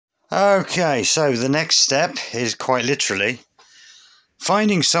Okay, so the next step is quite literally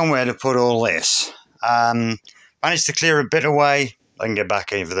finding somewhere to put all this. Managed to clear a bit away. I can get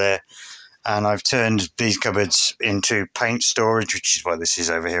back over there. And I've turned these cupboards into paint storage, which is why this is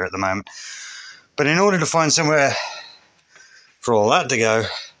over here at the moment. But in order to find somewhere for all that to go,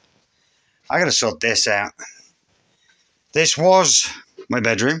 I got to sort this out. This was my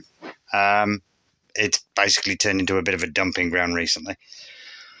bedroom. It's basically turned into a bit of a dumping ground recently.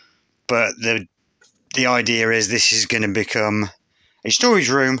 But the idea is this is going to become a storage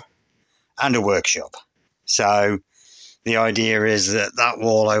room and a workshop. So the idea is that that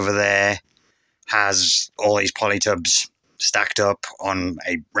wall over there has all these polytubs stacked up on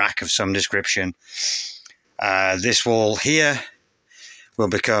a rack of some description. This wall here will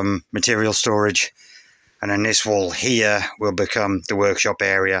become material storage, and then this wall here will become the workshop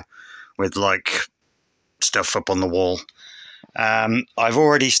area with like stuff up on the wall. I've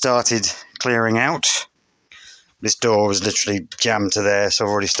already started clearing out. This door was literally jammed to there, so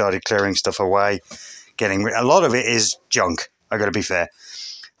I've already started clearing stuff away. A lot of it is junk, I've got to be fair.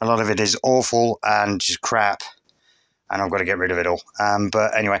 A lot of it is awful and just crap, and I've got to get rid of it all.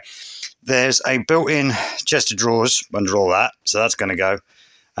 But anyway, there's a built-in chest of drawers under all that, so that's going to go.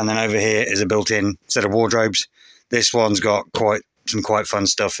 And then over here is a built-in set of wardrobes. This one's got some quite fun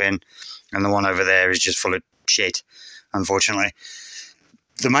stuff in, and the one over there is just full of shit, unfortunately.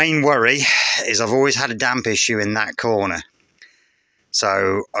 The main worry is I've always had a damp issue in that corner.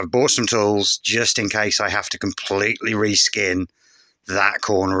 So I've bought some tools just in case I have to completely reskin that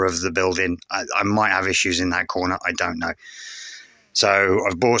corner of the building. I might have issues in that corner, I don't know. So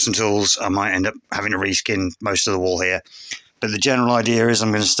I've bought some tools. I might end up having to reskin most of the wall here. But the general idea is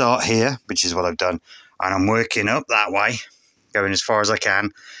I'm going to start here, which is what I've done, and I'm working up that way, going as far as I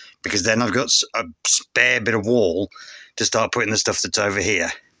can, because then I've got a spare bit of wall to start putting the stuff that's over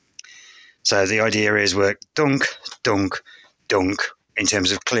here. So the idea is work dunk, dunk, dunk, in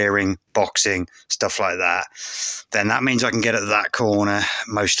terms of clearing, boxing, stuff like that. Then that means I can get at that corner,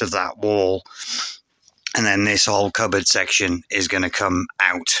 most of that wall, and then this whole cupboard section is going to come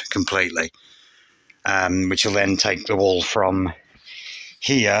out completely, which will then take the wall from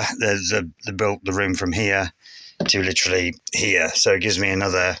here, the room from here to literally here. So it gives me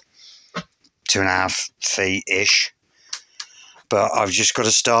another 2.5 feet-ish. But I've just got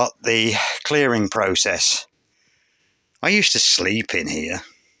to start the clearing process. I used to sleep in here.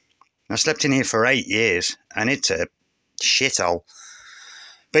 I slept in here for 8 years, and it's a shithole.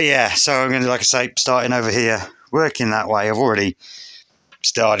 But yeah, so I'm going to, like I say, starting over here, working that way. I've already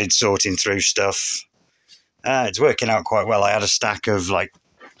started sorting through stuff. It's working out quite well. I had a stack of like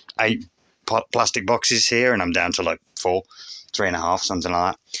 8 plastic boxes here, and I'm down to like 4, 3.5, something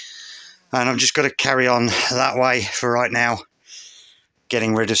like that. And I've just got to carry on that way for right now,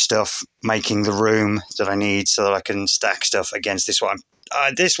 getting rid of stuff, making the room that I need so that I can stack stuff against this one.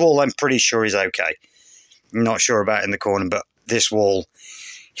 This wall I'm pretty sure is okay. I'm not sure about in the corner, but this wall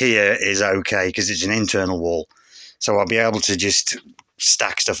here is okay because it's an internal wall. So I'll be able to just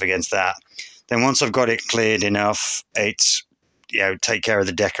stack stuff against that. Then once I've got it cleared enough, it's, take care of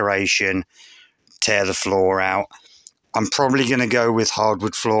the decoration, tear the floor out. I'm probably going to go with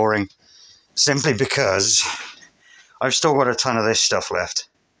hardwood flooring simply because I've still got a ton of this stuff left.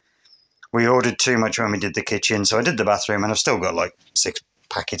 We ordered too much when we did the kitchen, so I did the bathroom, and I've still got like 6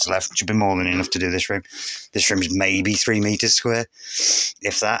 packets left, which would be more than enough to do this room. This room's maybe 3 meters square,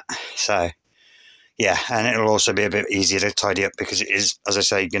 if that. So, yeah, and it'll also be a bit easier to tidy up because it is, as I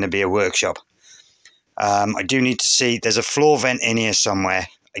say, going to be a workshop. I do need to see, there's a floor vent in here somewhere.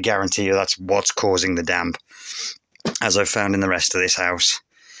 I guarantee you that's what's causing the damp, as I've found in the rest of this house,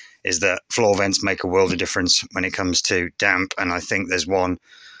 is that floor vents make a world of difference when it comes to damp, and I think there's one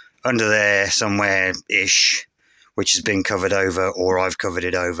under there somewhere-ish, which has been covered over, or I've covered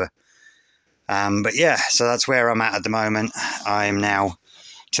it over. But yeah, so that's where I'm at the moment. I am now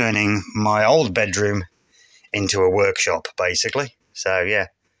turning my old bedroom into a workshop, basically. So yeah.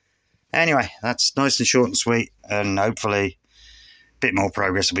 Anyway, that's nice and short and sweet, and hopefully a bit more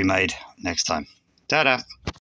progress will be made next time. Ta-da!